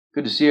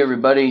Good to see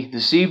everybody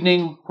this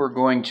evening. We're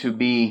going to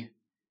be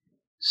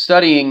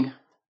studying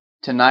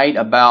tonight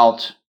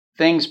about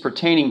things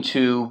pertaining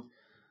to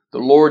the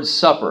Lord's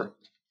Supper.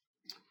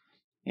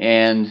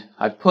 And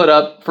I put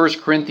up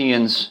 1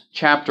 Corinthians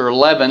chapter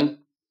 11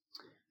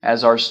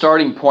 as our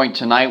starting point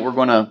tonight. We're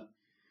going to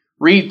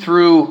read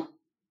through,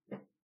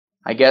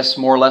 I guess,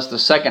 more or less the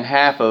second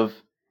half of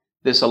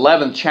this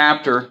 11th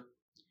chapter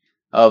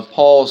of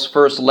Paul's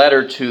first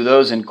letter to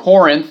those in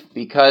Corinth,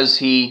 because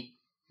he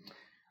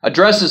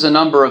addresses a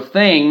number of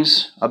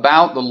things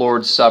about the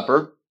Lord's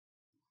Supper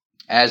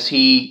as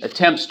he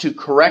attempts to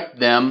correct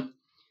them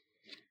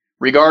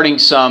regarding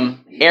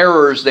some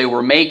errors they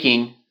were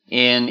making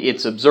in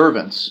its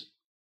observance.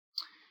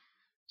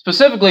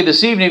 Specifically,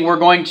 this evening, we're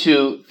going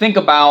to think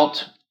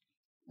about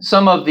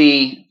some of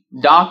the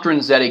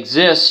doctrines that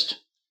exist,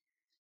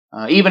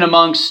 even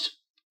amongst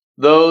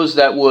those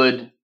that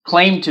would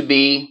claim to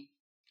be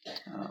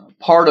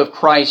part of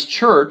Christ's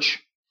church,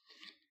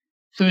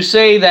 who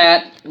say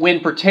that when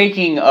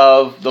partaking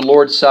of the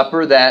Lord's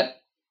Supper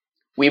that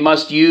we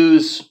must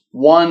use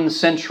one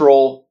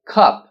central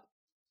cup,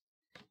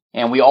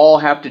 and we all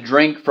have to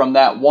drink from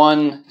that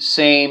one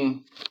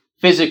same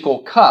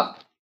physical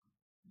cup.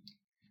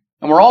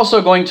 And we're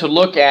also going to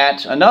look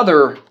at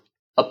another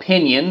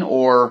opinion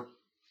or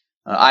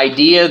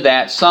idea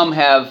that some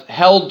have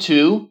held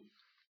to,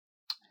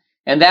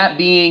 and that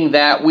being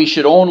that we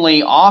should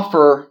only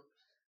offer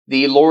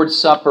the Lord's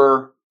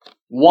Supper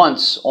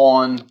once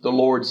on the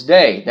Lord's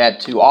Day, that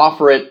to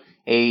offer it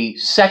a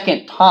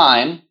second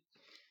time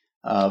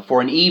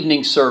for an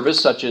evening service,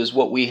 such as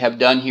what we have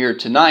done here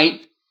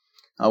tonight,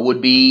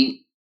 would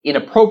be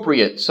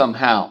inappropriate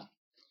somehow.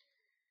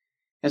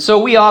 And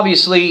so we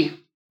obviously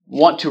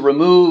want to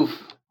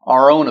remove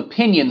our own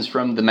opinions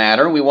from the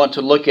matter. We want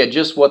to look at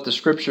just what the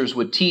Scriptures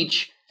would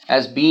teach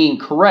as being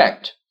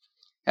correct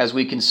as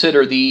we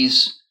consider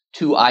these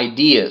two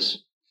ideas.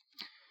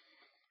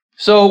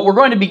 So we're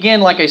going to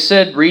begin, like I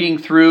said, reading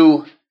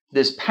through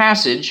this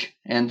passage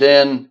and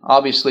then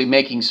obviously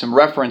making some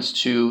reference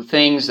to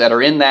things that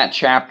are in that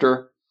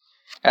chapter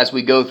as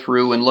we go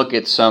through and look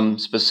at some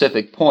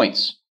specific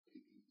points.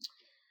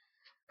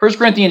 1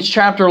 Corinthians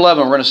chapter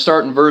 11, we're going to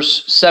start in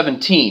verse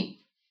 17.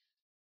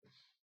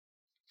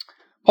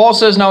 Paul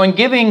says, "Now in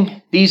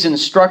giving these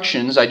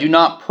instructions, I do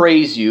not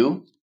praise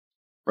you,"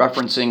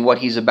 referencing what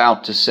he's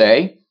about to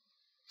say,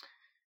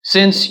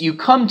 "since you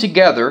come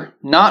together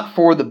not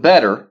for the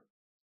better,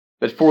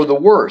 but for the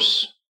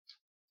worse.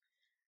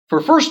 For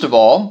first of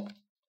all,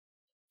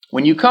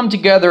 when you come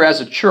together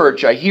as a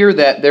church, I hear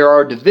that there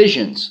are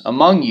divisions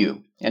among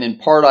you, and in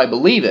part I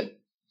believe it.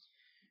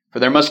 For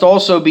there must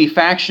also be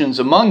factions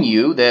among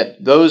you,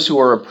 that those who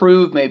are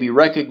approved may be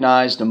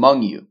recognized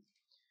among you.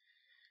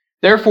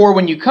 Therefore,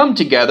 when you come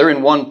together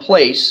in one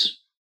place,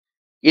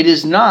 it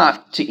is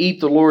not to eat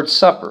the Lord's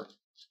Supper."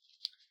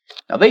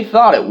 Now they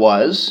thought it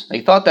was.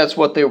 They thought that's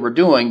what they were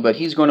doing, but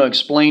he's going to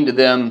explain to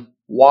them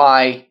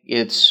why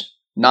it's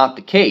not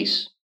the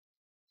case.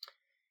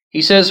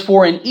 He says,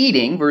 "For in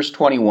eating," verse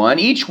 21,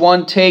 "each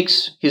one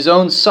takes his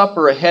own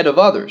supper ahead of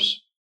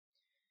others.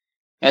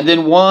 And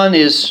then one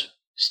is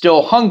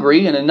still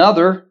hungry and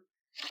another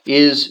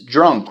is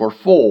drunk or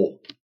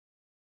full.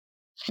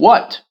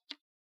 What?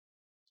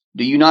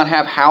 Do you not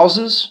have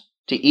houses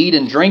to eat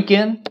and drink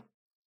in?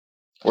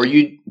 Or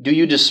do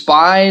you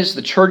despise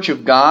the church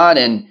of God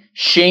and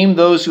shame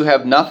those who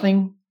have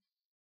nothing?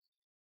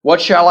 What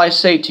shall I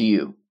say to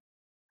you?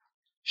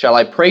 Shall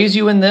I praise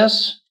you in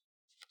this?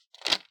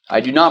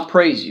 I do not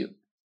praise you.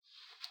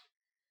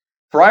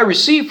 For I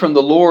received from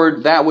the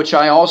Lord that which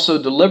I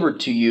also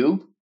delivered to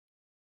you,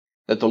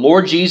 that the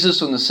Lord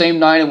Jesus, on the same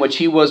night in which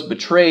he was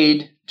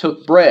betrayed,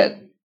 took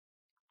bread.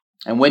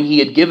 And when he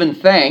had given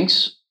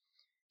thanks,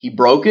 he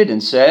broke it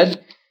and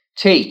said,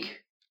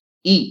 'Take,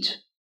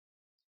 eat.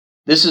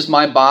 This is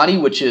my body,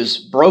 which is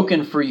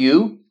broken for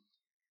you.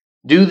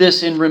 Do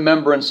this in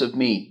remembrance of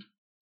me.'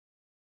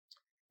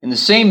 In the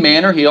same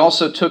manner, he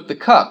also took the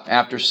cup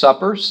after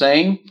supper,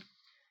 saying,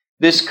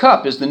 'This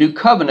cup is the new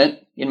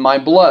covenant in my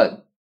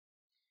blood.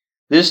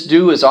 This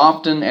do as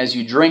often as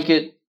you drink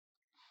it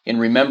in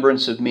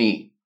remembrance of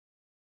me.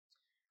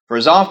 For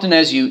as often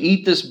as you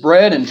eat this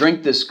bread and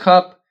drink this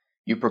cup,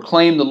 you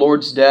proclaim the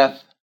Lord's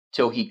death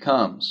till he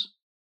comes.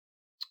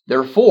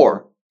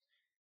 Therefore,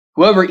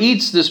 whoever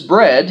eats this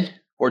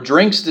bread or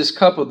drinks this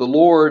cup of the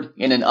Lord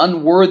in an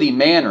unworthy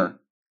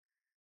manner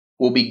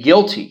will be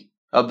guilty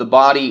of the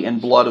body and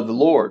blood of the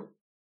Lord.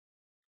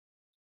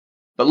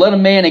 But let a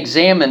man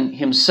examine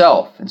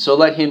himself, and so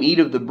let him eat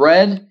of the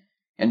bread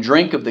and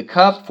drink of the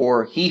cup,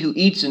 for he who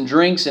eats and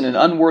drinks in an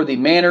unworthy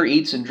manner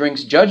eats and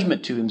drinks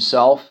judgment to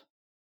himself."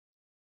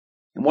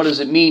 And what does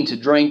it mean to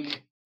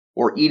drink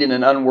or eat in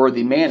an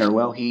unworthy manner?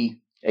 Well,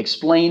 he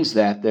explains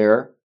that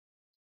there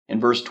in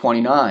verse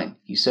 29.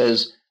 He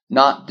says,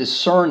 "Not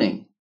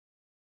discerning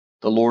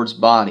the Lord's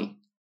body.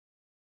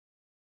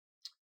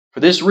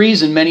 For this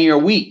reason many are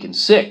weak and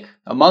sick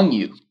among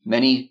you,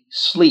 many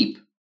sleep.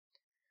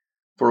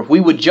 For if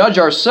we would judge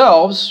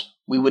ourselves,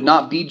 we would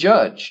not be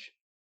judged.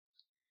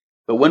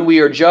 But when we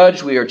are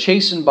judged, we are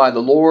chastened by the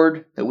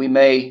Lord, that we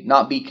may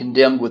not be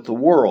condemned with the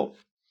world.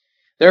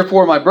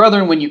 Therefore, my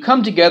brethren, when you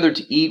come together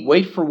to eat,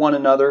 wait for one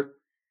another.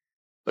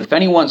 But if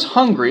anyone's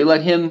hungry,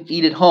 let him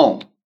eat at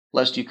home,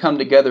 lest you come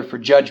together for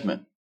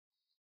judgment.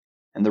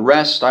 And the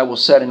rest I will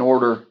set in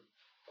order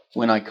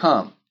when I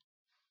come.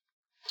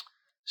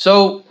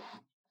 So,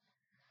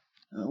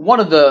 one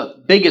of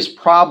the biggest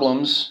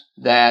problems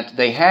that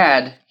they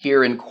had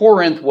here in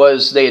Corinth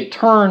was they had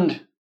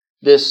turned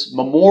this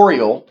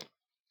memorial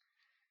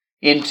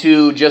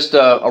into just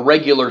a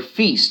regular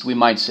feast, we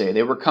might say.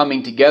 They were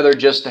coming together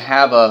just to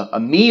have a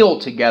meal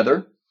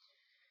together,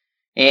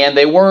 and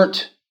they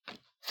weren't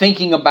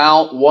thinking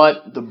about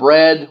what the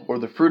bread or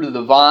the fruit of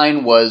the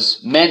vine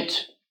was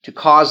meant to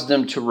cause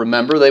them to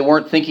remember. They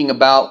weren't thinking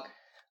about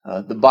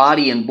the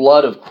body and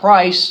blood of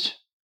Christ,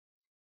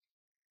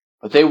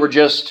 but they were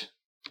just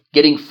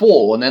getting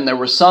full. And then there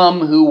were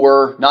some who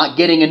were not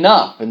getting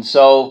enough, and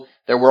so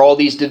there were all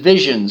these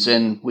divisions,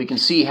 and we can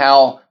see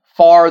how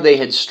far they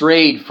had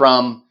strayed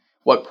from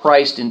what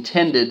Christ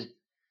intended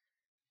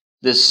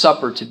this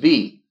supper to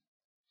be.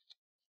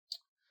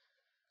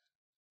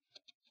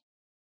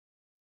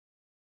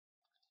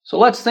 So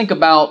let's think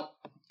about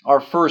our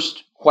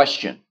first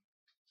question.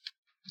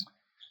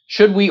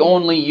 Should we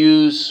only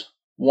use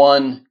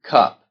one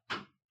cup?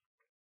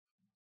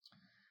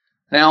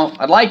 Now,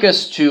 I'd like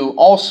us to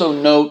also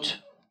note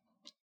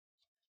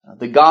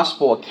the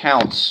gospel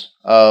accounts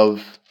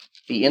of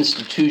the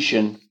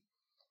institution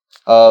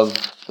of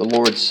the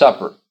Lord's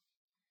Supper.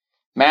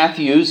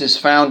 Matthew's is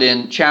found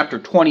in chapter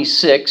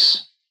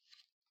 26,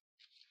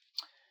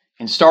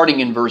 and starting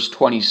in verse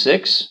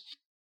 26.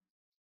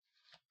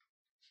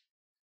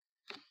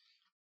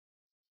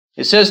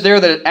 It says there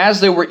that as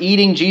they were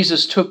eating,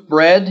 Jesus took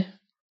bread,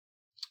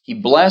 he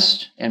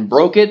blessed and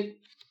broke it,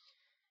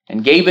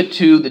 and gave it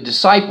to the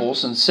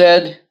disciples, and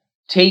said,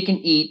 "Take and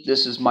eat,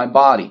 this is my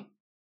body."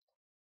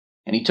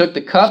 And he took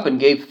the cup and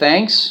gave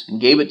thanks,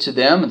 and gave it to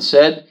them, and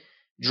said,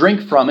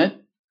 "Drink from it,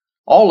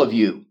 all of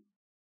you.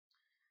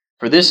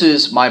 For this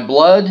is my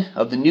blood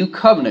of the new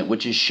covenant,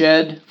 which is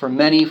shed for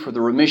many for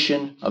the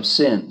remission of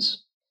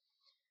sins.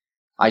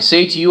 I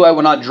say to you, I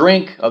will not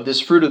drink of this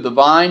fruit of the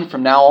vine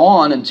from now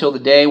on until the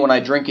day when I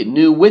drink it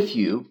new with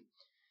you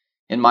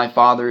in my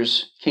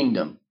Father's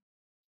kingdom."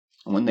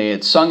 And when they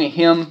had sung a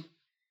hymn,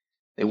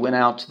 they went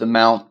out to the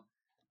Mount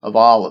of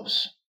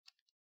Olives.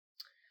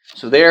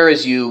 So there,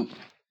 as you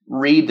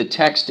read the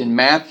text in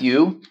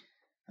Matthew,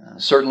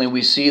 certainly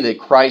we see that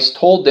Christ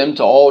told them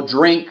to all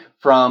drink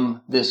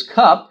from this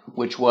cup,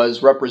 which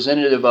was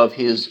representative of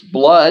his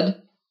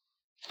blood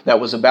that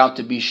was about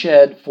to be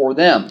shed for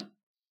them.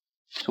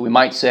 So we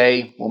might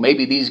say, well,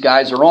 maybe these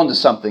guys are onto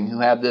something who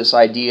have this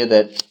idea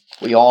that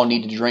we all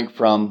need to drink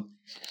from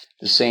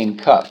the same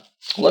cup.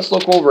 Well, let's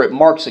look over at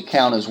Mark's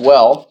account as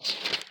well.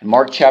 In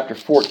Mark chapter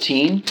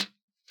 14.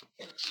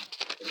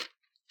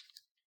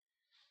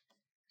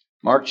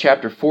 Mark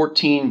chapter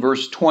 14,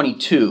 verse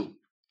 22.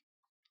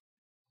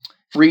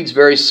 Reads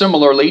very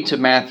similarly to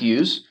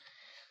Matthew's.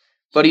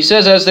 But he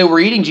says, as they were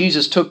eating,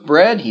 Jesus took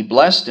bread, he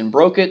blessed and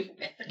broke it,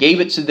 gave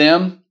it to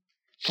them,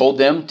 told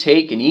them,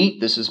 "Take and eat,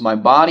 this is my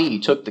body." He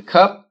took the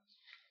cup.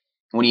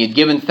 When he had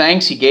given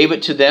thanks, he gave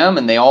it to them,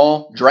 and they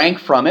all drank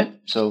from it.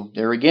 So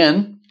there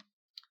again,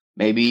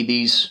 maybe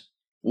these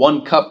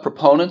one cup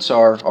proponents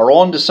are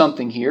on to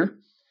something here.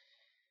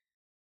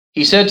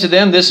 He said to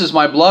them, "This is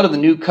my blood of the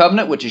new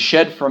covenant, which is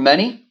shed for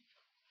many.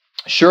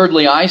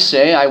 Assuredly I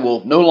say, I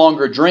will no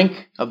longer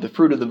drink of the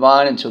fruit of the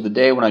vine until the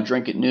day when I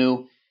drink it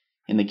new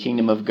in the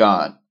kingdom of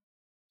God."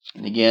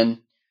 And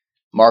again,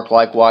 Mark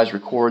likewise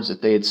records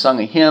that they had sung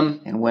a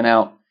hymn and went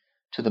out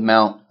to the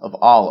Mount of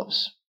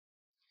Olives.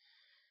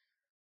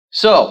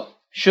 So,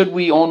 should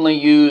we only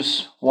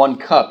use one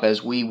cup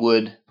as we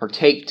would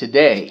partake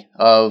today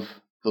of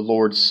the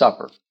Lord's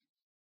Supper?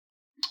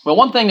 Well,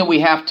 one thing that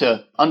we have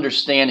to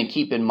understand and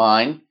keep in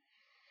mind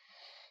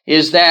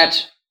is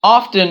that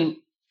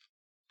often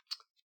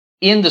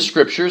in the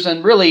Scriptures,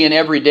 and really in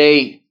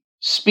everyday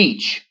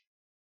speech,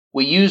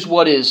 we use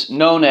what is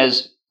known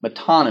as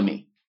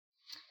metonymy.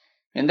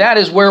 And that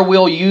is where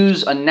we'll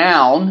use a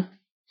noun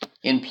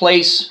in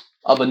place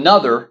of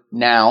another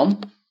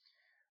noun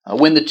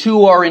when the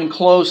two are in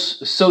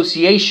close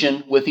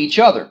association with each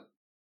other.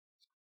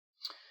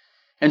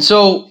 And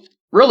so,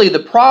 really the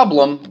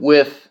problem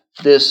with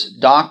this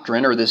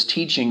doctrine or this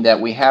teaching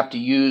that we have to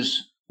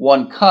use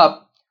one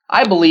cup,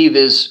 I believe,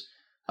 is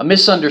a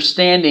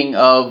misunderstanding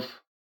of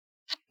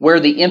where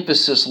the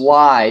emphasis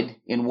lied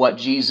in what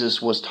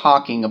Jesus was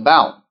talking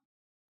about.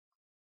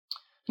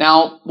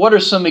 Now, what are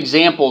some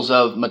examples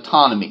of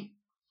metonymy?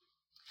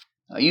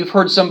 You've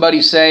heard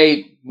somebody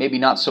say, maybe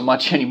not so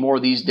much anymore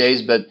these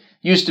days, but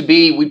used to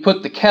be, we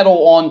put the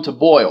kettle on to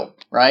boil,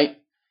 right?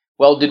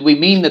 Well, did we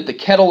mean that the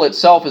kettle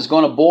itself is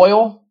going to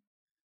boil?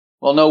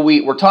 Well, no,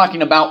 we're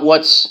talking about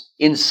what's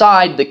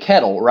inside the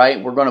kettle,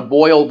 right? We're going to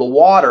boil the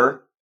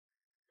water,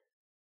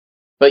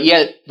 but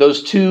yet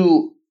those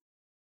two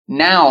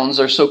nouns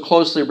are so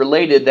closely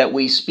related that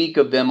we speak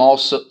of them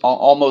also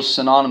almost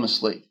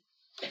synonymously.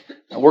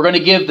 We're going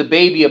to give the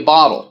baby a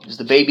bottle. Is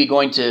the baby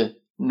going to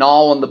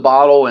gnaw on the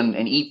bottle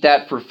and eat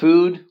that for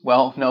food?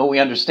 Well, no, we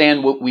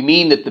understand what we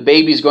mean, that the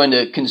baby is going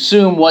to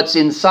consume what's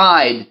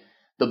inside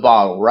the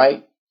bottle,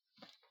 right?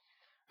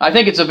 I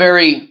think it's a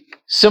very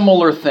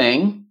similar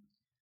thing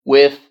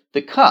with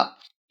the cup.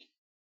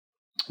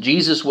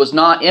 Jesus was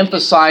not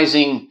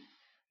emphasizing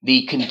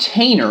the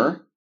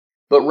container,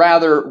 but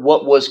rather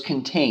what was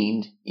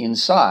contained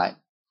inside.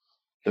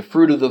 The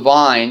fruit of the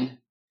vine,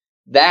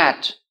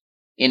 that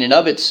in and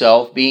of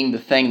itself being the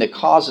thing that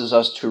causes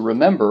us to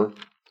remember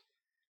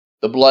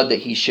the blood that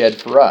He shed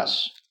for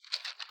us.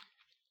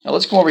 Now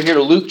let's go over here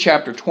to Luke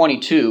chapter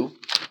 22.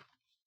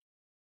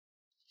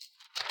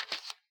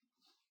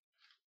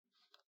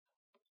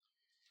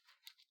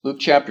 Luke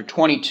chapter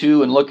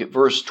 22 and look at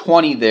verse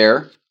 20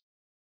 there.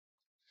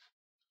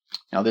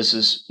 Now this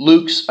is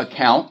Luke's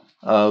account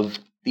of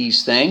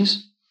these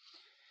things.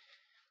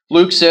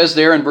 Luke says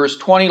there in verse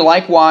 20,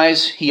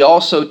 likewise, He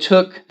also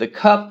took the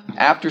cup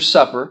after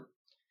supper,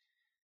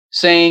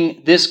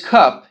 saying, This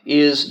cup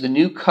is the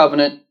new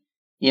covenant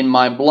in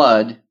my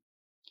blood,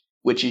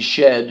 which is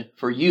shed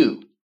for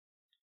you.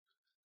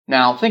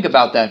 Now, think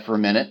about that for a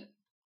minute.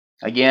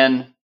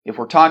 Again, if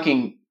we're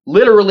talking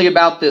literally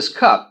about this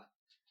cup,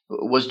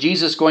 was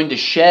Jesus going to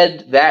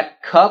shed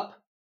that cup?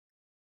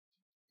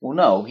 Well,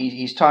 no.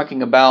 He's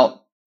talking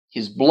about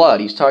His blood.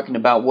 He's talking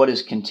about what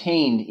is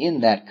contained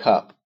in that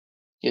cup,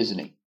 isn't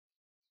He?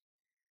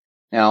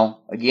 Now,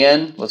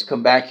 again, let's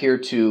come back here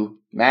to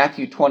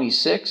Matthew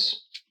 26.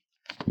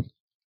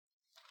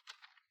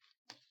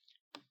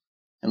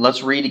 And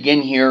let's read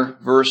again here,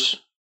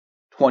 verse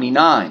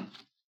 29.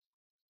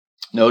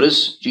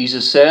 Notice,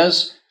 Jesus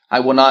says, I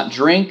will not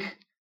drink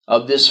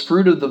of this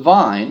fruit of the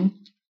vine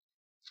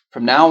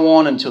from now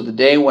on until the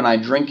day when I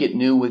drink it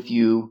new with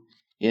you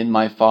in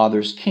my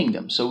Father's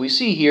kingdom. So we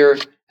see here,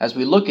 as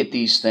we look at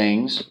these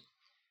things,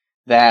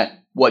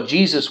 that what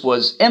Jesus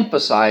was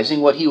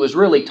emphasizing, what He was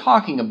really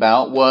talking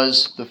about,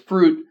 was the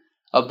fruit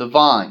of the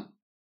vine.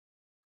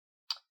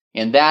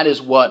 And that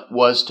is what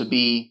was to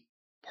be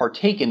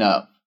partaken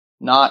of,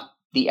 not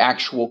the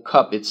actual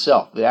cup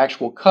itself. The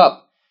actual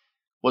cup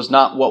was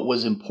not what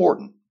was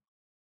important.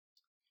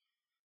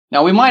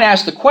 Now we might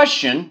ask the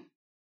question,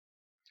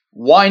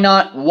 why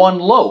not one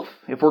loaf?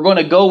 If we're going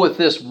to go with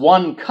this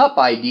one cup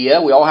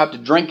idea, we all have to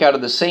drink out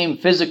of the same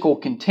physical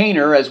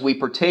container as we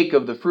partake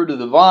of the fruit of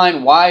the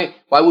vine. Why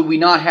would we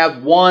not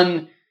have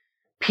one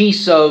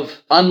piece of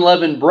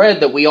unleavened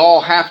bread that we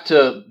all have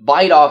to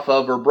bite off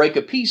of or break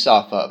a piece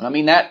off of? I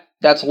mean,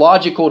 that's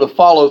logical to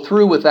follow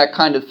through with that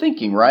kind of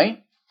thinking, right?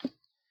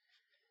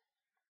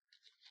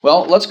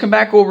 Well, let's come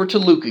back over to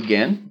Luke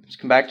again. Let's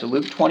come back to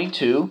Luke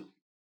 22.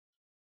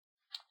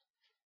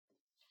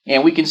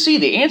 And we can see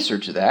the answer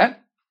to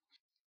that.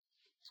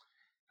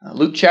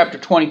 Luke chapter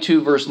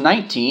 22, verse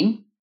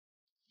 19.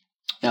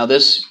 Now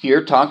this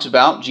here talks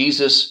about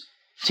Jesus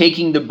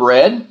taking the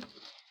bread.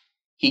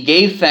 He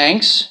gave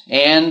thanks,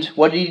 and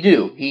what did He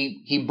do?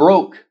 He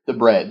broke the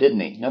bread, didn't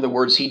He? In other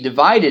words, He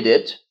divided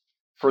it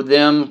for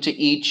them to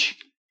each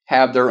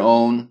have their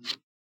own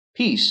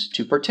piece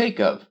to partake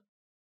of.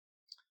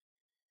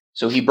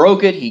 So He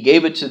broke it, He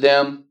gave it to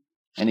them,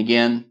 and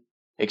again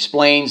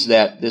explains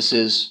that this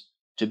is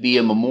to be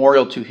a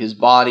memorial to His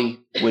body,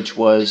 which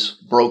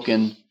was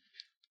broken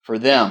for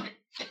them.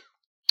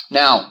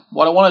 Now,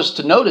 what I want us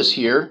to notice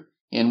here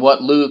in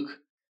what Luke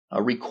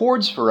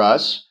records for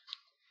us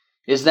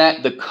is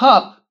that the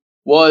cup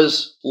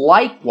was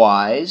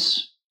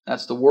likewise,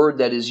 that's the word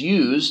that is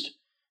used,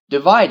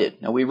 divided.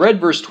 Now, we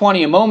read verse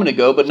 20 a moment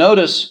ago, but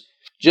notice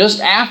just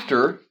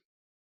after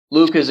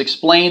Luke has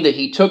explained that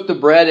He took the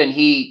bread and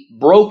He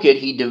broke it,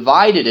 He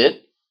divided it.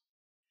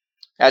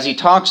 As he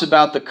talks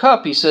about the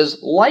cup, he says,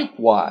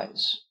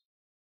 likewise,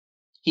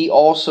 He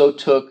also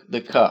took the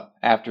cup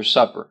after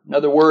supper. In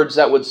other words,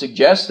 that would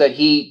suggest that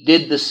He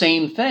did the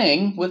same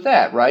thing with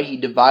that, right? He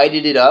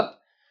divided it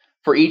up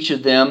for each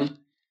of them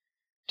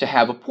to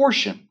have a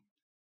portion.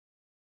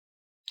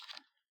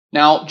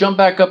 Now, jump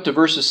back up to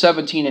verses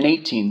 17 and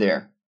 18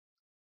 there.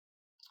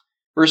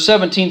 Verse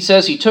 17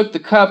 says, He took the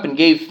cup and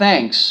gave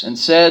thanks and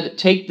said,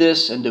 Take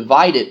this and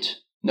divide it,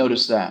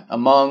 notice that,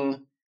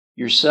 among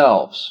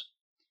yourselves.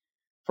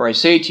 For I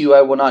say to you,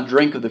 I will not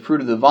drink of the fruit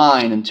of the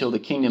vine until the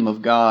kingdom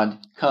of God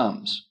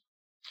comes.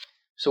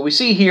 So we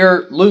see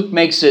here, Luke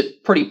makes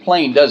it pretty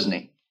plain, doesn't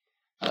he?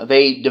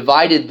 They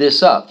divided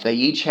this up. They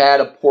each had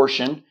a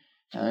portion.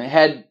 It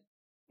had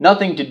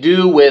nothing to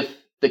do with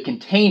the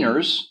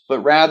containers,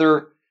 but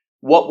rather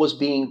what was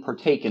being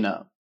partaken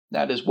of.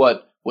 That is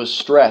what was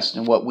stressed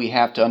and what we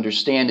have to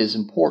understand is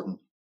important.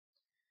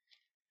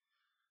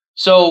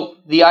 So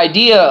the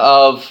idea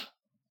of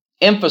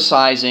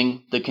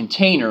emphasizing the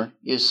container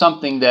is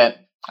something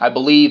that I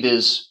believe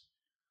is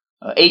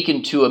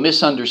akin to a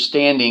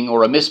misunderstanding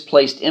or a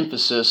misplaced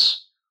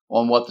emphasis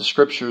on what the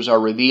Scriptures are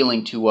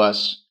revealing to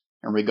us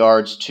in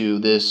regards to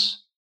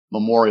this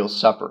memorial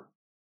supper.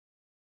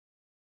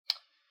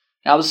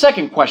 Now, the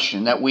second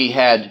question that we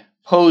had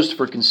posed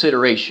for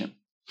consideration: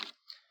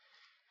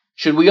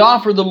 should we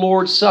offer the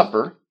Lord's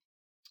Supper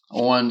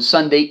on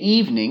Sunday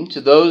evening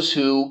to those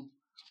who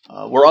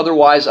were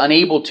otherwise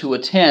unable to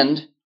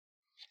attend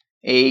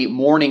a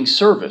morning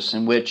service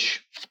in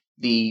which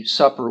the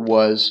supper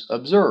was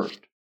observed.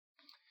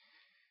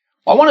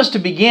 I want us to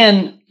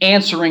begin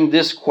answering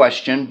this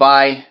question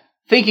by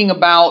thinking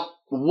about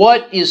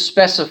what is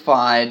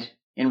specified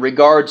in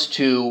regards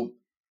to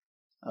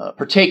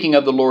partaking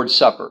of the Lord's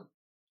Supper.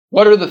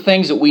 What are the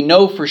things that we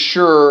know for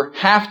sure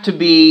have to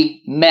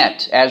be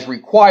met as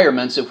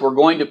requirements if we're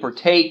going to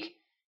partake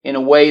in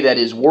a way that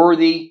is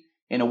worthy,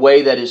 in a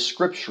way that is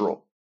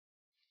scriptural?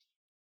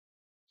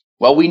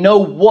 Well, we know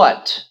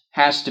what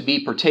has to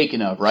be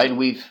partaken of, right? And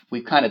we've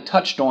kind of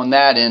touched on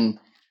that in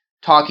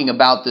talking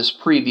about this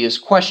previous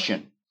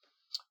question.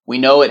 We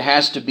know it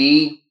has to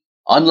be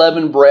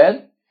unleavened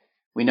bread.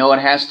 We know it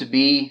has to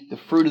be the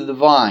fruit of the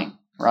vine,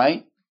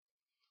 right?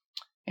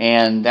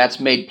 And that's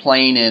made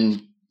plain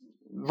in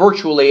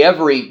virtually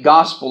every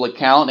gospel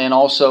account and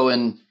also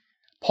in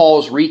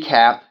Paul's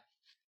recap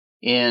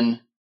in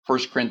 1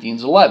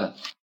 Corinthians 11.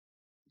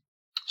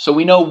 So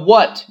we know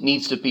what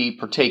needs to be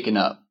partaken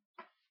of.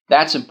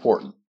 That's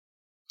important.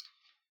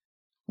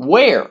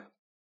 Where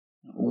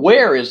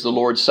is the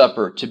Lord's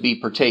Supper to be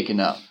partaken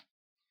of?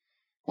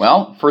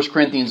 Well, 1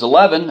 Corinthians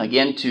 11,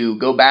 again, to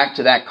go back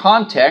to that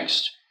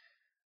context,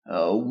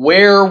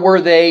 where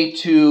were they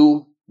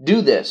to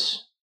do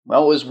this?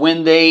 Well, it was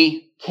when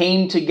they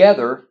came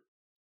together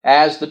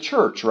as the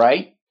church,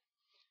 right?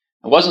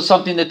 It wasn't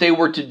something that they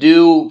were to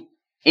do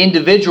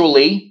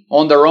individually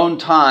on their own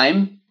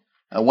time,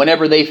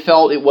 whenever they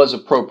felt it was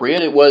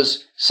appropriate. It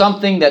was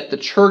something that the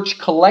church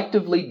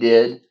collectively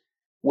did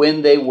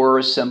when they were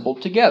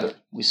assembled together.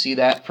 We see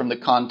that from the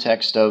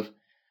context of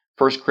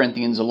 1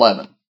 Corinthians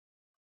 11.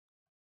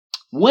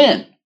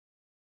 When?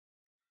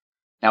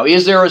 Now,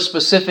 is there a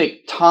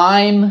specific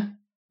time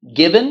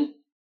given?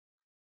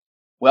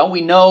 Well,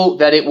 we know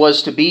that it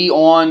was to be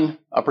on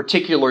a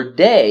particular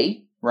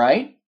day,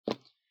 right?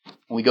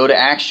 When we go to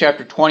Acts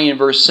chapter 20 and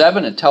verse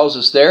 7, it tells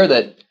us there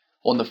that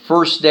on the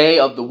first day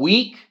of the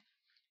week,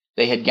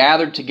 they had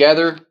gathered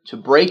together to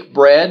break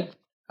bread,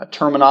 a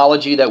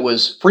terminology that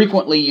was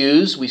frequently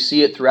used. We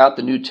see it throughout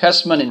the New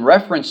Testament in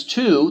reference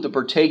to the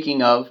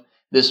partaking of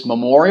this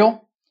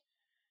memorial.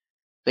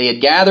 They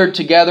had gathered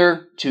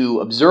together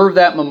to observe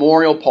that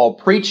memorial. Paul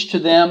preached to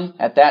them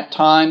at that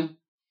time,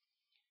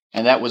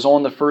 and that was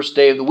on the first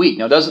day of the week.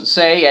 Now, it doesn't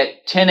say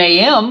at 10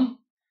 a.m.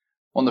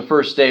 on the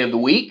first day of the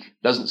week.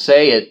 It doesn't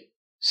say at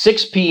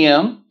 6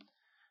 p.m.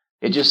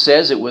 It just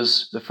says it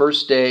was the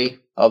first day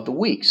of the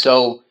week.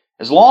 So,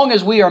 as long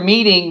as we are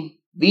meeting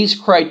these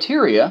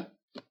criteria,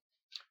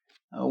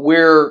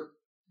 we're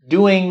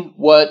doing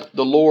what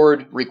the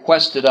Lord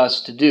requested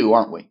us to do,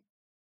 aren't we?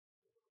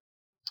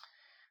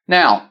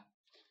 Now,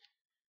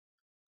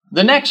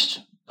 the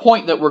next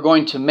point that we're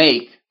going to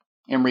make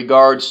in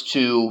regards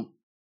to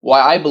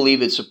why I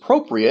believe it's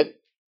appropriate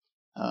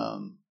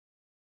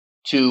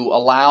to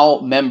allow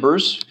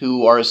members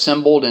who are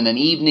assembled in an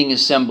evening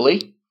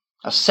assembly,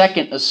 a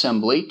second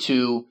assembly,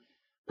 to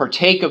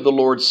partake of the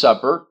Lord's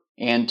Supper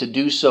and to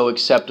do so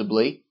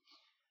acceptably,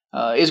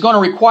 is going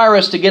to require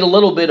us to get a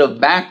little bit of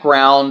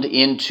background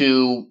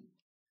into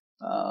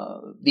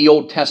the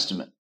Old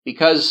Testament.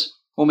 Because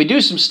when we do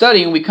some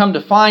studying, we come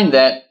to find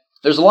that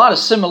there's a lot of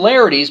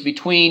similarities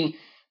between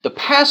the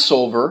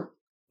Passover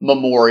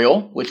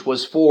memorial, which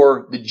was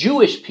for the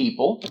Jewish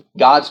people,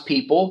 God's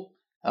people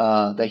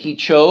that He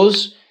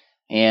chose.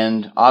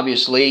 And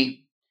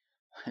obviously,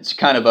 it's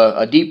kind of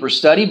a deeper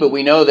study, but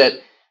we know that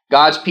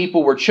God's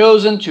people were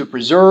chosen to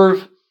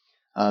preserve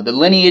the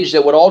lineage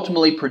that would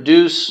ultimately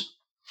produce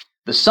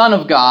the Son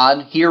of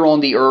God here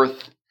on the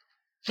earth,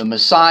 the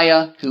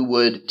Messiah who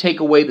would take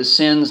away the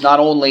sins not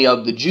only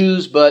of the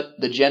Jews but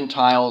the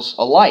Gentiles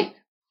alike.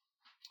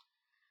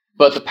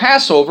 But the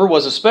Passover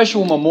was a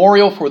special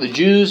memorial for the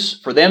Jews,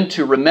 for them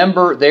to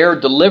remember their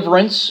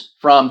deliverance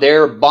from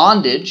their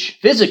bondage,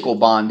 physical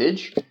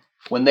bondage,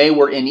 when they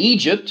were in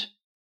Egypt.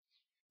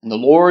 And the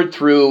Lord,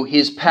 through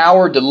His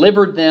power,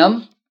 delivered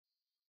them.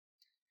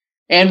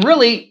 And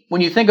really,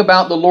 when you think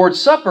about the Lord's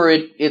Supper,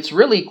 it's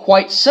really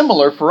quite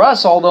similar for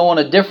us, although on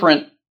a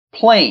different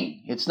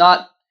plane. It's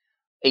not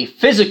a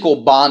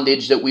physical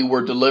bondage that we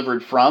were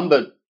delivered from,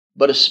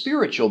 but a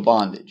spiritual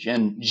bondage.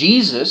 And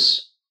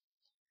Jesus,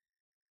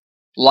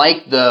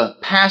 like the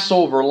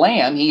Passover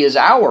lamb, He is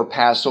our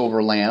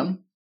Passover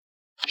lamb,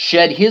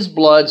 shed His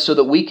blood so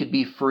that we could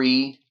be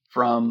free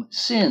from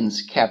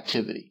sin's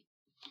captivity.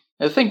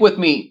 Now think with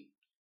me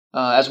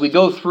as we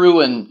go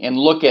through and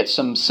look at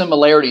some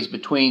similarities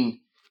between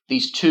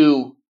these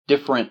two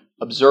different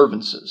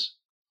observances.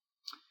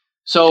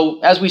 So,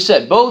 as we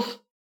said, both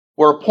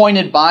were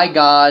appointed by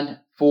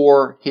God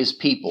for His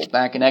people.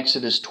 Back in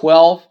Exodus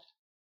 12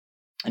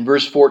 and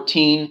verse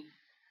 14,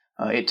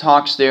 it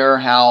talks there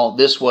how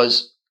this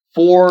was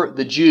for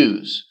the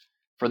Jews,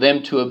 for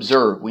them to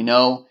observe. We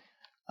know,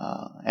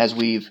 as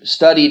we've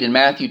studied in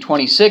Matthew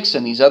 26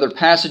 and these other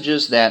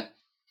passages, that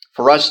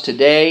for us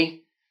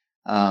today,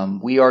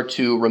 we are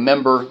to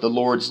remember the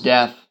Lord's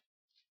death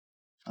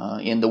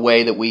in the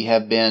way that we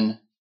have been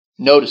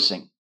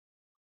noticing.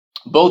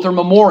 Both are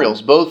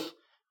memorials. Both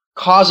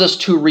cause us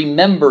to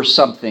remember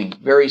something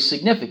very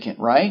significant,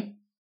 right?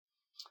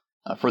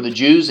 For the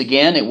Jews,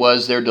 again, it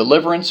was their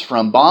deliverance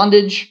from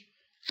bondage,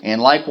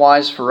 and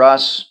likewise for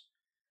us,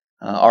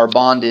 our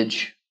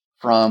bondage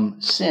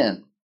from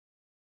sin.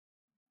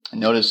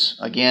 And notice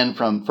again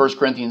from 1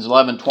 Corinthians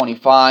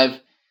 11:25,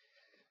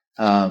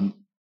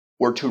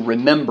 we're to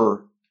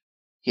remember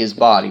His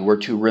body.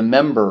 We're to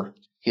remember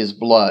His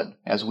blood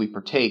as we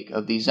partake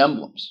of these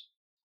emblems.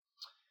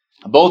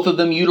 Both of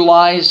them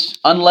utilized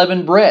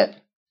unleavened bread.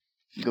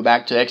 You go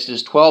back to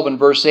Exodus 12 and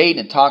verse 8,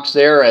 and it talks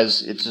there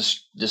as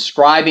it's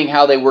describing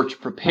how they were to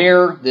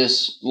prepare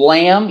this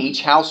lamb.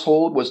 Each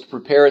household was to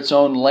prepare its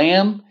own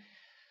lamb.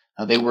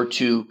 They were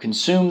to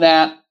consume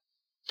that,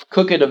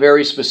 cook it a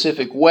very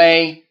specific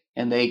way,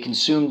 and they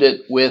consumed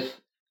it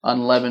with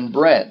unleavened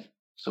bread.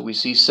 So we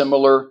see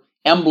similar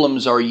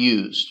emblems are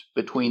used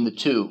between the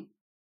two.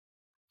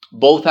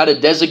 Both had a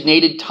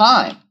designated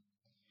time.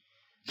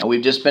 Now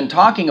we've just been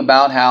talking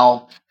about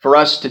how for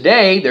us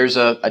today there's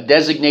a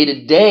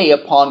designated day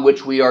upon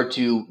which we are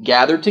to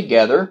gather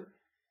together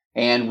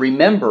and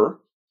remember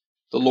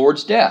the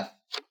Lord's death.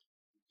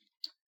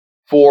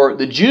 For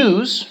the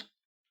Jews,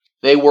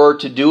 they were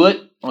to do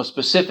it on a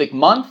specific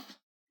month,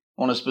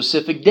 on a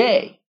specific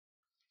day.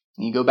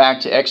 And you go back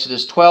to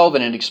Exodus 12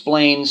 and it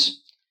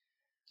explains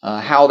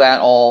how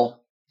that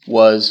all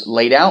was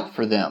laid out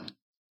for them.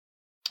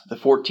 The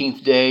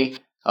 14th day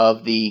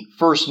of the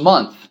first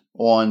month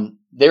on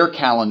their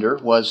calendar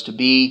was to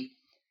be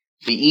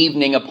the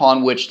evening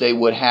upon which they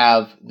would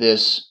have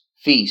this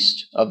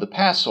feast of the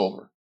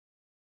Passover.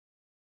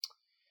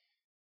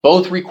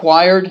 Both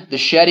required the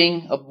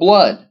shedding of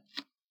blood.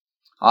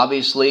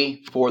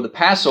 Obviously, for the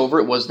Passover,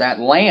 it was that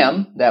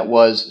lamb that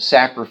was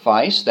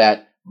sacrificed,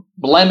 that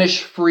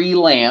blemish-free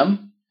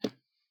lamb.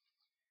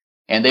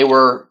 And they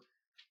were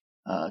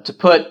to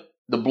put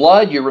the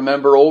blood, you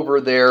remember, over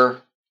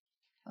their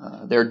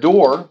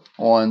door,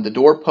 on the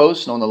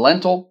doorpost and on the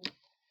lintel.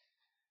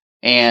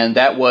 And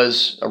that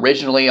was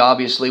originally,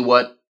 obviously,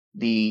 what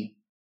the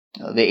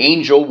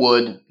angel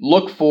would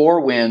look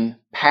for when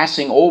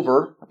passing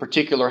over a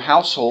particular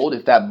household.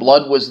 If that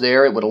blood was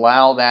there, it would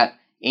allow that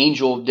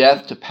angel of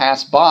death to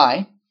pass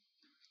by.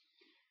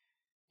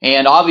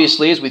 And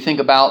obviously, as we think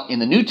about in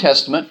the New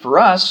Testament, for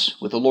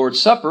us, with the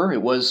Lord's Supper,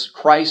 it was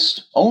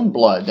Christ's own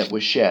blood that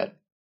was shed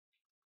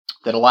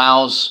that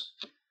allows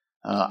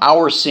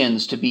our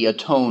sins to be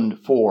atoned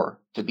for,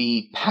 to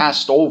be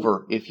passed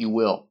over, if you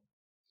will.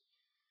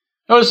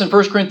 Notice in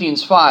 1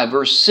 Corinthians 5,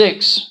 verse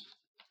 6,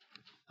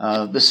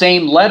 the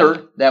same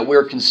letter that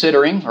we're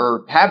considering,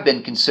 or have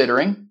been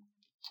considering,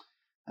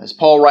 as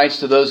Paul writes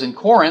to those in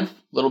Corinth,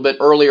 a little bit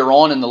earlier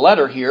on in the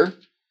letter here,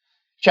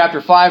 chapter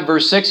 5,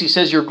 verse 6, he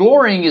says, "Your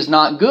glorying is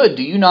not good.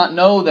 Do you not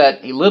know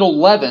that a little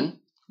leaven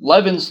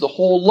leavens the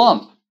whole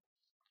lump?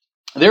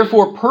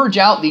 Therefore purge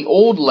out the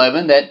old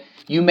leaven, that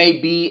you may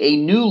be a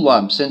new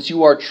lump, since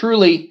you are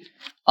truly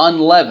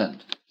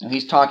unleavened." Now,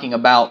 he's talking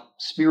about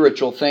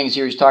spiritual things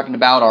here. He's talking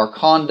about our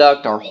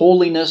conduct, our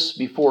holiness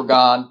before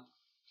God.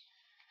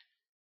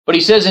 But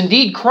he says,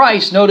 indeed,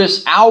 Christ,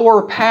 notice,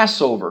 our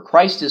Passover.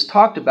 Christ is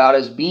talked about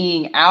as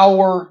being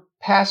our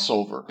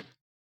Passover.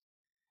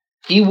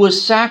 He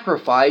was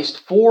sacrificed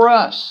for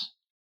us.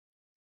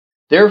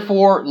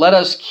 Therefore, let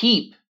us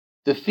keep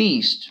the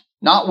feast,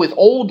 not with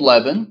old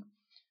leaven,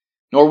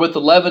 nor with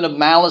the leaven of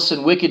malice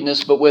and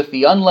wickedness, but with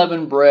the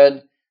unleavened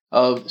bread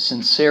of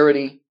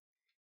sincerity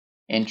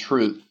and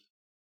truth.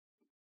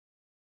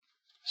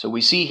 So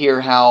we see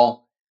here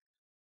how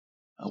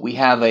we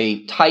have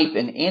a type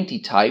and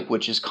antitype,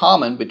 which is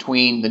common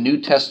between the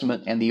New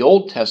Testament and the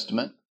Old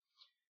Testament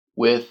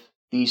with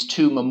these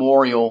two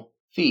memorial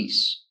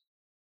feasts.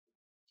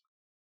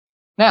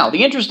 Now,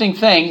 the interesting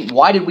thing,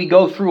 why did we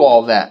go through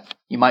all of that?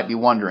 You might be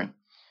wondering.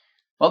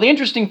 Well, the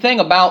interesting thing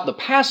about the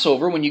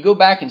Passover, when you go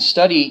back and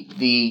study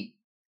the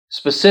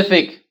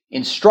specific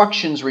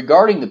instructions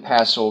regarding the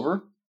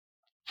Passover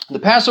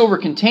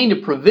contained a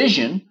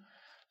provision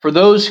for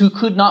those who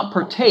could not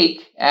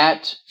partake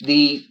at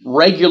the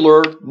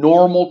regular,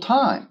 normal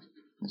time.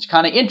 It's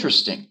kind of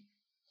interesting.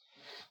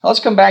 Now, let's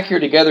come back here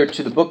together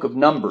to the book of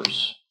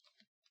Numbers.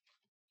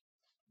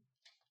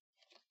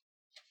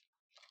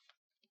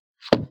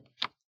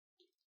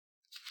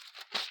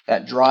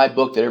 That dry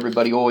book that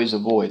everybody always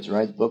avoids,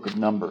 right? The book of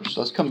Numbers.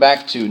 So let's come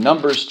back to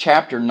Numbers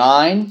chapter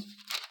 9.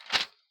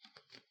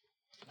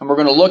 And we're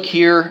going to look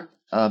here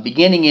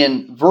beginning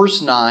in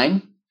verse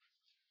 9.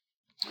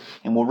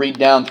 And we'll read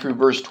down through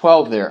verse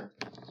 12 there.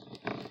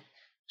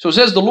 So it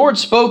says, "The Lord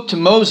spoke to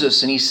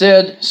Moses, and he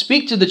said,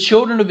 'Speak to the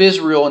children of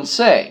Israel and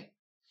say,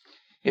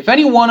 if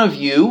any one of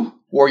you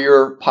or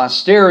your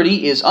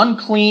posterity is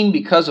unclean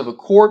because of a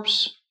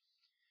corpse,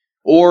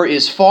 or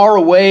is far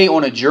away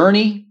on a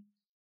journey,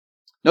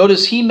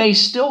 notice he may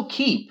still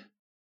keep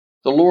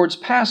the Lord's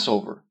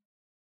Passover.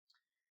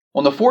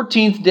 On the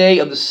 14th day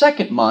of the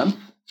second month,'"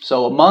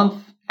 so a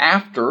month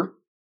after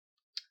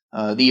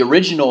the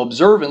original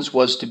observance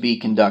was to be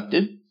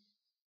conducted,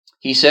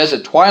 he says,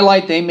 "at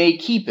twilight they may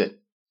keep it.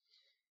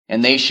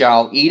 and they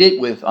shall eat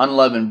it with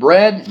unleavened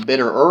bread and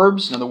bitter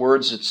herbs. In other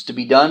words, it's to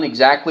be done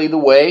exactly the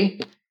way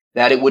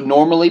that it would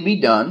normally be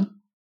done.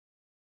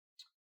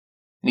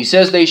 And he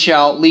says, they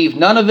shall leave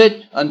none of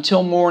it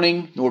until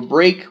morning, nor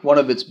break one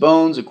of its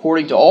bones.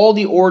 According to all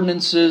the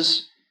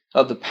ordinances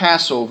of the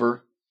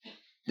Passover,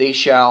 they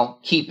shall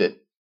keep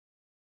it.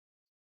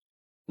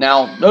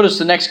 Now, notice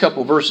the next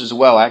couple verses as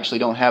well. I actually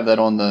don't have that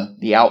on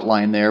the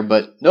outline there,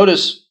 but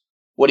notice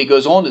what he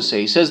goes on to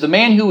say. He says, the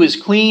man who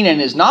is clean and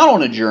is not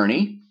on a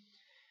journey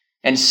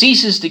and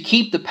ceases to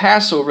keep the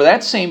Passover,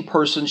 that same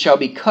person shall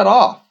be cut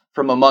off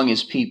from among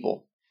his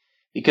people,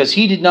 because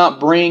he did not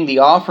bring the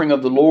offering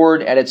of the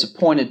Lord at its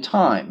appointed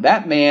time.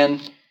 That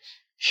man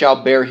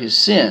shall bear his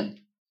sin.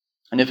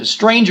 And if a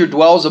stranger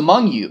dwells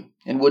among you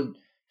and would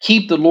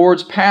keep the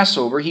Lord's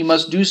Passover, he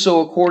must do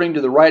so according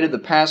to the rite of the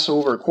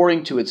Passover,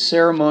 according to its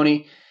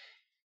ceremony.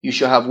 You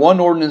shall have one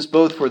ordinance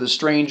both for the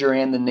stranger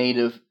and the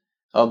native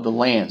of the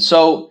land.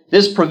 So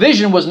this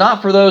provision was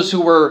not for those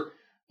who were,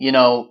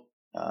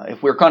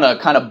 if we're going to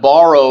kind of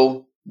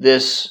borrow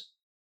this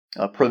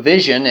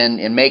provision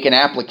and make an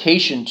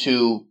application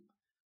to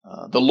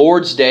the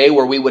Lord's Day,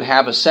 where we would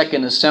have a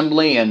second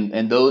assembly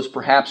and those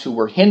perhaps who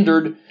were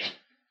hindered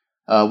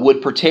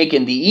would partake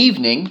in the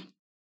evening.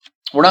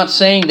 We're not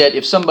saying that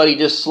if somebody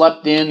just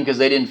slept in because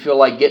they didn't feel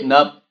like getting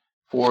up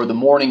for the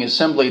morning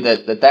assembly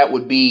that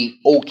would be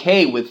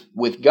okay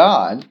with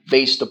God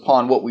based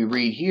upon what we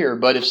read here.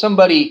 But if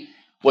somebody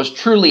was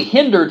truly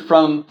hindered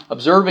from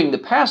observing the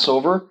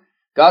Passover,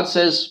 God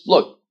says,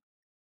 look,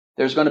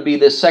 there's going to be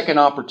this second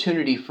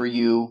opportunity for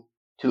you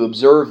to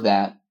observe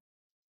that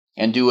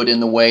and do it in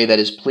the way that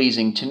is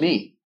pleasing to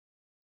me.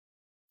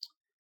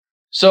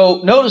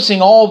 So,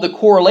 noticing all of the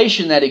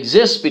correlation that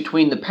exists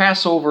between the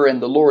Passover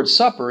and the Lord's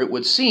Supper, it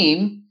would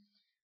seem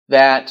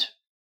that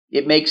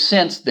it makes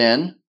sense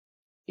then,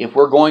 if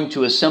we're going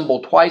to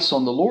assemble twice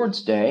on the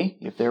Lord's Day,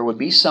 if there would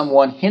be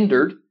someone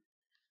hindered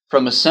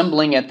from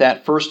assembling at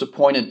that first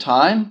appointed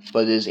time,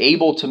 but is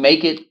able to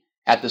make it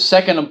at the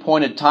second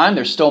appointed time,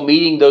 they're still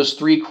meeting those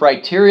three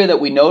criteria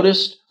that we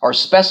noticed are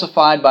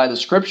specified by the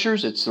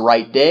Scriptures. It's the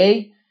right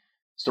day,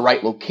 it's the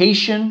right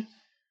location,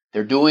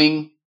 they're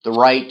doing the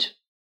right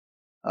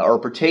or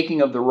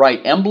partaking of the right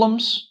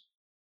emblems,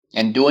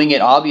 and doing it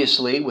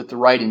obviously with the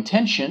right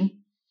intention,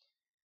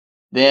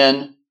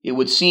 then it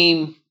would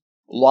seem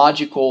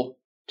logical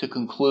to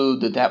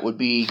conclude that that would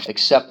be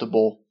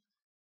acceptable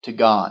to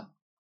God.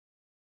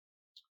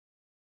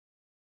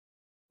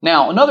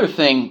 Now, another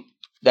thing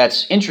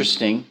that's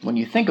interesting when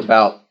you think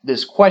about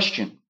this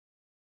question,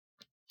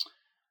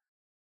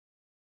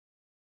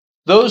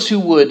 those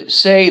who would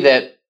say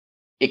that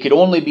it could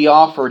only be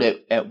offered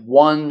at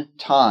one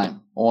time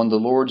on the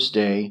Lord's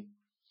Day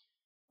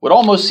would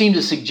almost seem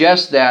to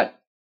suggest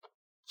that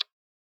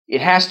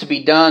it has to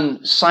be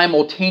done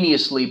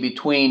simultaneously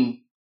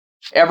between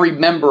every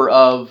member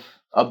of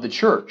the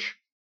church.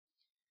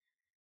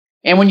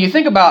 And when you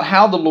think about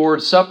how the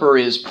Lord's Supper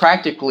is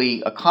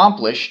practically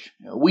accomplished,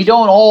 we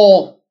don't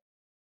all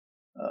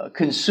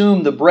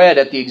consume the bread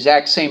at the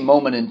exact same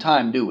moment in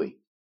time, do we?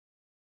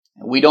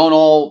 We don't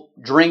all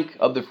drink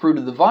of the fruit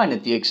of the vine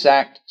at the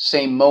exact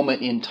same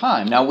moment in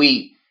time. Now,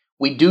 we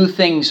do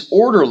things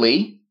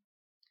orderly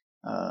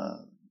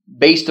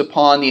based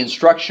upon the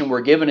instruction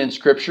we're given in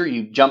Scripture.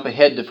 You jump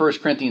ahead to 1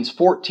 Corinthians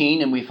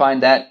 14, and we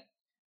find that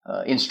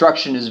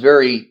instruction is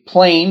very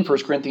plain,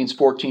 1 Corinthians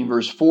 14,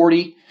 verse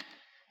 40.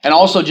 And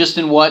also just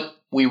in what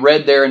we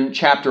read there in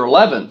chapter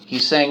 11,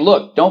 he's saying,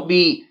 look, don't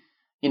be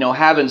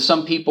having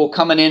some people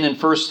coming in and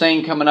first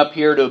thing coming up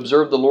here to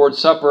observe the Lord's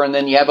Supper, and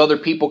then you have other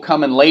people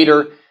coming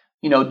later.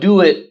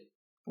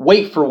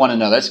 Wait for one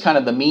another. That's kind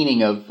of the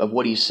meaning of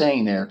what he's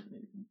saying there.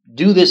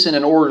 Do this in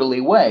an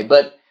orderly way,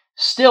 but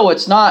still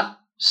it's not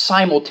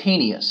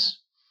simultaneous.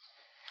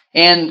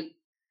 And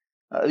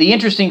the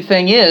interesting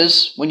thing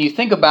is, when you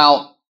think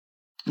about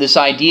this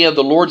idea of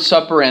the Lord's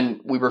Supper, and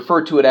we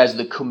refer to it as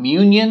the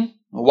communion,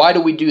 why do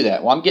we do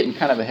that? Well, I'm getting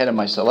kind of ahead of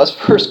myself. Let's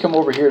first come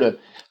over here to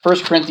 1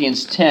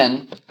 Corinthians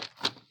 10.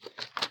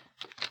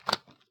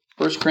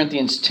 1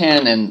 Corinthians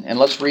 10, and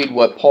let's read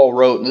what Paul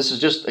wrote. And this is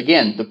just,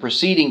 again, the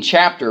preceding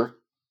chapter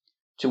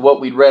to what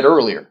we read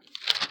earlier.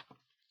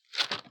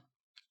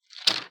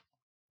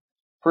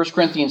 1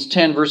 Corinthians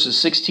 10, verses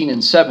 16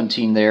 and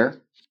 17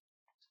 there.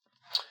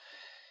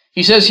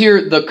 He says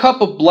here, the cup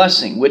of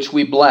blessing which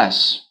we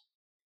bless,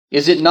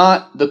 is it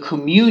not the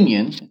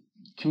communion?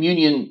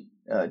 Communion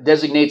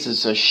designates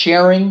as a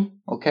sharing,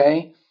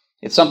 okay?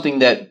 It's something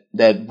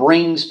that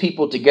brings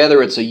people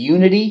together. It's a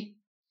unity.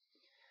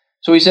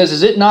 So he says,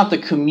 is it not the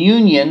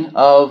communion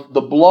of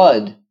the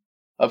blood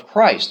of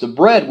Christ, the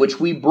bread which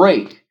we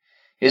break?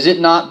 Is it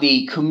not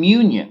the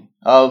communion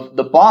of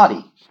the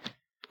body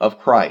of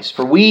Christ?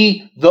 For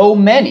we, though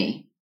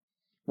many,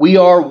 we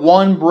are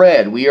one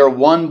bread, we are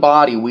one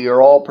body, we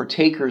are all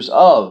partakers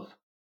of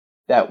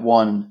that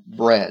one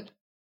bread.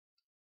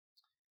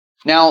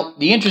 Now,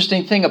 the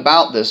interesting thing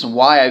about this, and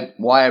why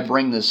I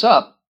bring this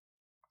up,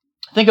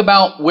 think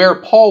about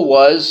where Paul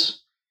was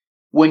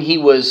when he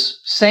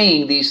was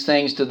saying these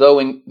things to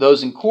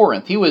those in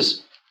Corinth. He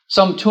was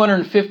some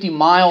 250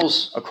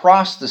 miles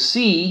across the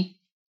sea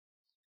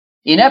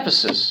in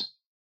Ephesus.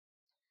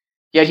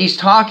 Yet he's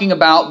talking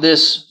about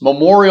this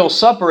memorial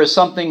supper as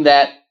something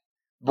that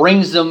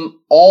brings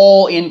them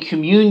all in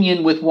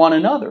communion with one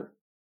another.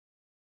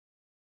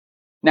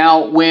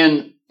 Now,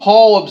 when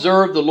Paul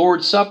observed the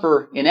Lord's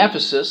Supper in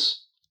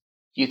Ephesus,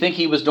 do you think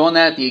he was doing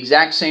that at the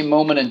exact same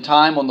moment in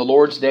time on the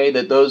Lord's Day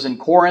that those in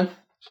Corinth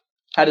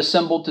had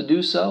assembled to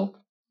do so?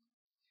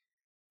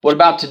 What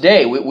about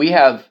today? We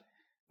have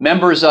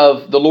members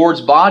of the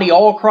Lord's body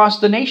all across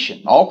the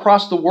nation, all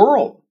across the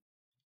world.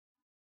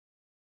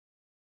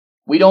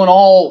 We don't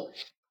all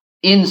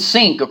in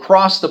sync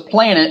across the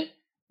planet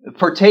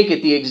partake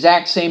at the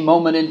exact same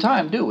moment in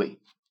time, do we?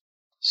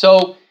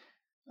 So,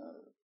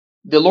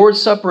 the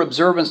Lord's Supper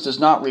observance does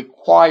not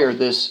require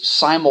this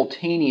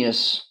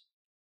simultaneous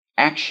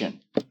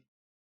action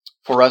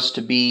for us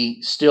to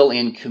be still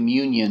in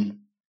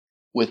communion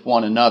with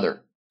one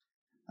another.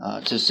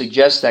 To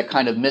suggest that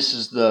kind of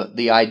misses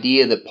the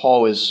idea that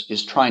Paul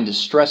is trying to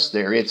stress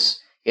there. It's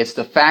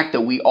the fact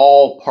that we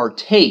all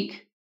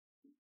partake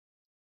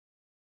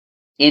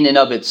in and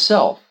of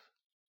itself.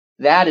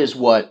 That is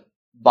what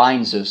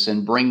binds us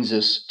and brings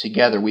us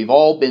together. We've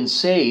all been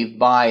saved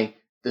by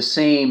the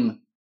same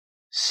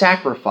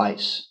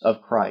sacrifice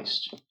of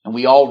Christ, and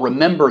we all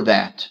remember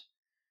that.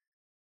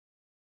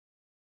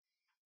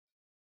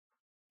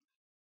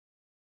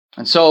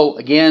 And so,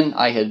 again,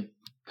 I had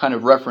kind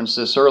of referenced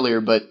this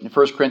earlier, but in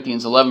 1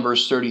 Corinthians 11,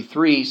 verse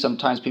 33,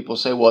 sometimes people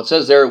say, well, it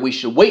says there we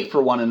should wait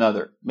for one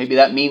another. Maybe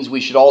that means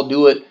we should all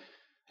do it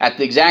at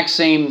the exact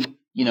same,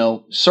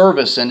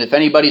 service, and if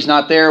anybody's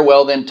not there,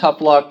 well, then tough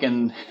luck,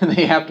 and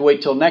they have to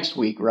wait till next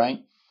week, right?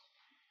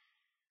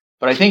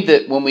 But I think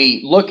that when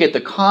we look at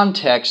the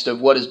context of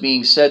what is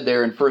being said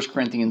there in 1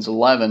 Corinthians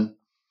 11,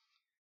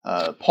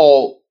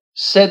 Paul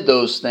said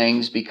those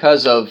things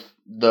because of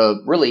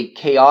the really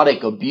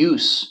chaotic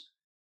abuse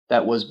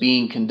that was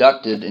being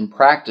conducted and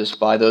practiced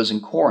by those in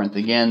Corinth.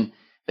 Again,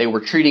 they were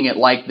treating it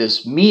like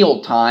this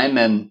meal time,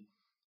 and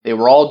they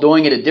were all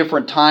doing it at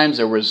different times.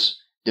 There was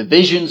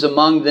divisions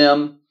among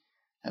them.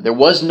 There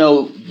was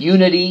no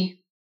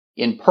unity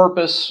in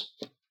purpose.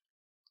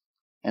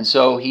 And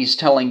so he's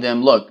telling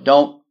them, look,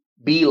 don't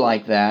be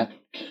like that.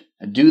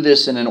 Do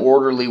this in an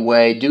orderly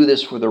way. Do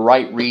this for the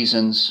right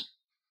reasons.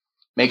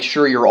 Make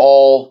sure you're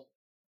all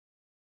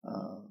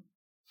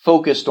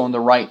focused on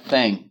the right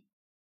thing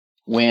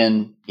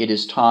when it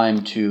is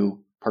time to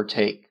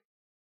partake.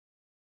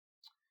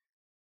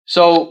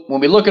 So when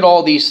we look at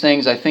all these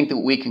things, I think that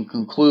we can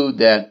conclude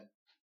that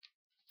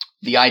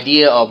the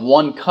idea of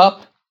one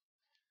cup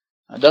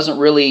doesn't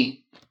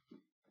really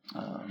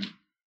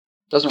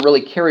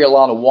carry a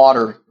lot of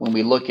water when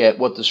we look at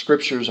what the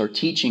Scriptures are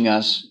teaching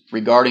us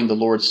regarding the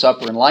Lord's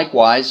Supper. And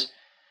likewise,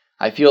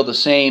 I feel the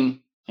same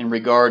in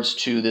regards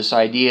to this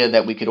idea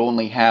that we could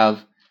only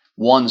have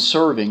one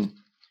serving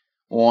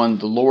on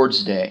the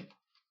Lord's Day.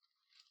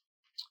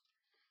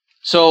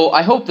 So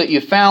I hope that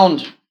you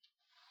found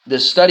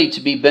this study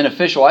to be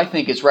beneficial. I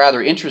think it's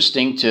rather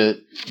interesting to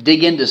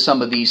dig into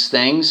some of these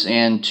things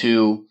and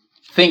to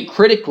think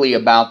critically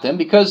about them,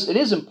 because it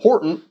is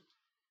important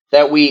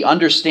that we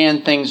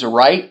understand things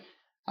aright.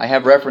 I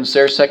have reference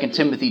there, 2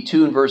 Timothy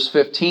 2 and verse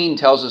 15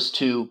 tells us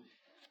to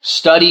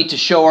study to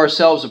show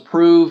ourselves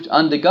approved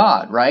unto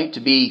God, right? To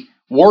be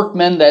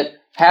workmen that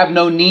have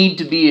no need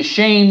to be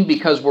ashamed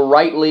because we're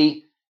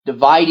rightly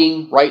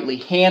dividing, rightly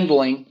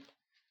handling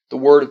the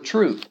word of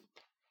truth.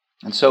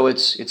 And so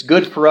it's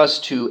good for us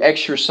to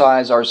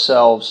exercise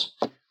ourselves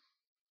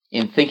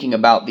in thinking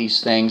about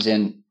these things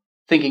and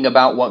thinking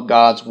about what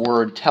God's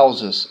Word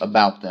tells us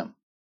about them.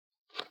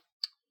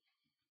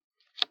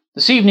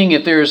 This evening,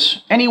 if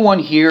there's anyone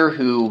here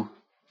who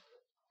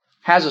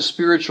has a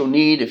spiritual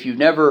need, if you've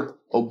never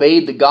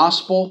obeyed the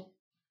gospel,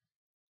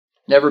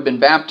 never been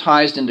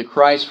baptized into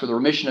Christ for the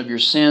remission of your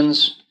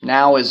sins,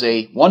 now is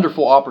a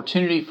wonderful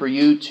opportunity for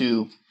you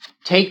to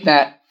take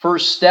that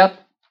first step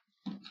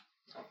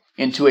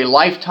into a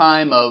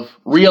lifetime of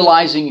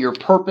realizing your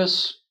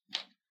purpose,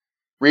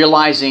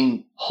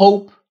 realizing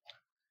hope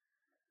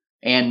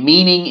and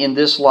meaning in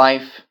this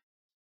life.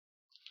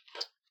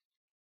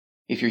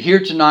 If you're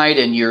here tonight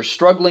and you're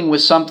struggling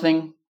with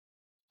something,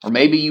 or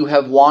maybe you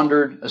have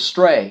wandered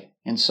astray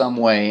in some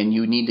way and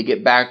you need to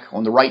get back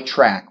on the right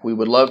track, we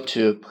would love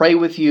to pray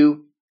with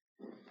you,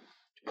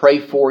 pray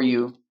for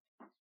you.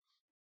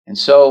 And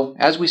so,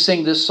 as we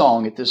sing this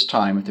song at this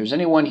time, if there's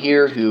anyone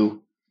here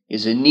who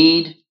is in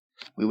need,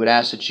 we would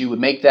ask that you would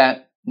make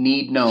that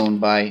need known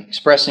by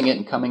expressing it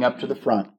and coming up to the front.